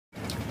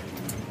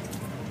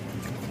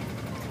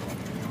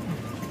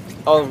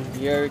Oh,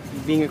 you're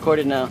being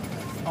recorded now.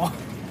 Oh,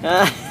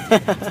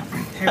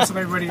 hey, what's up,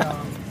 everybody?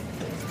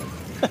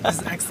 This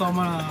is Xlo. I'm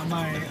on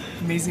my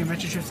amazing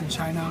adventure trips in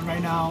China.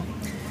 Right now,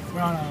 we're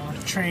on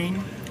a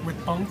train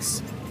with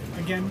bunks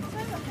again.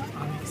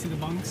 You can see the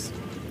bunks.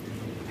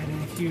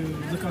 And if you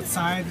look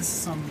outside, this is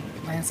some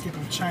landscape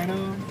of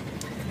China.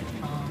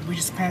 We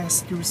just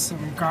passed through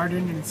some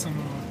garden and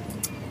some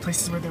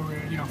places where there were,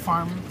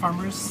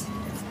 farmers.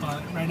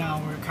 But right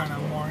now, we're kind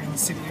of more in the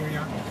city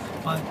area.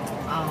 But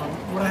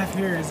what I have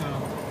here is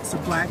it's a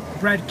black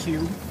bread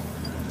cube.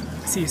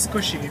 See, it's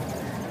squishy,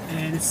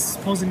 and it's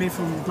supposedly made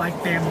from black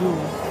bamboo.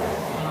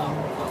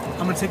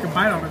 I'm gonna take a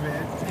bite out of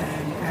it,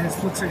 and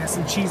it looks like it has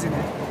some cheese in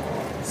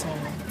it. So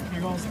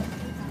here goes.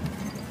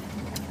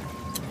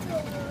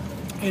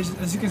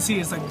 As you can see,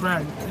 it's like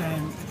bread,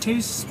 and it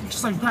tastes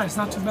just like bread. It's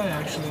not too bad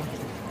actually.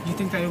 You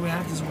think that it would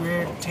have this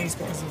weird taste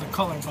because of the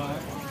color,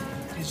 but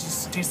it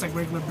just tastes like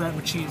regular bread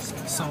with cheese.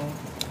 So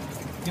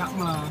yeah, I'm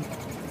gonna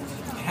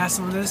have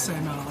some of this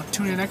and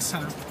tune in next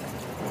time.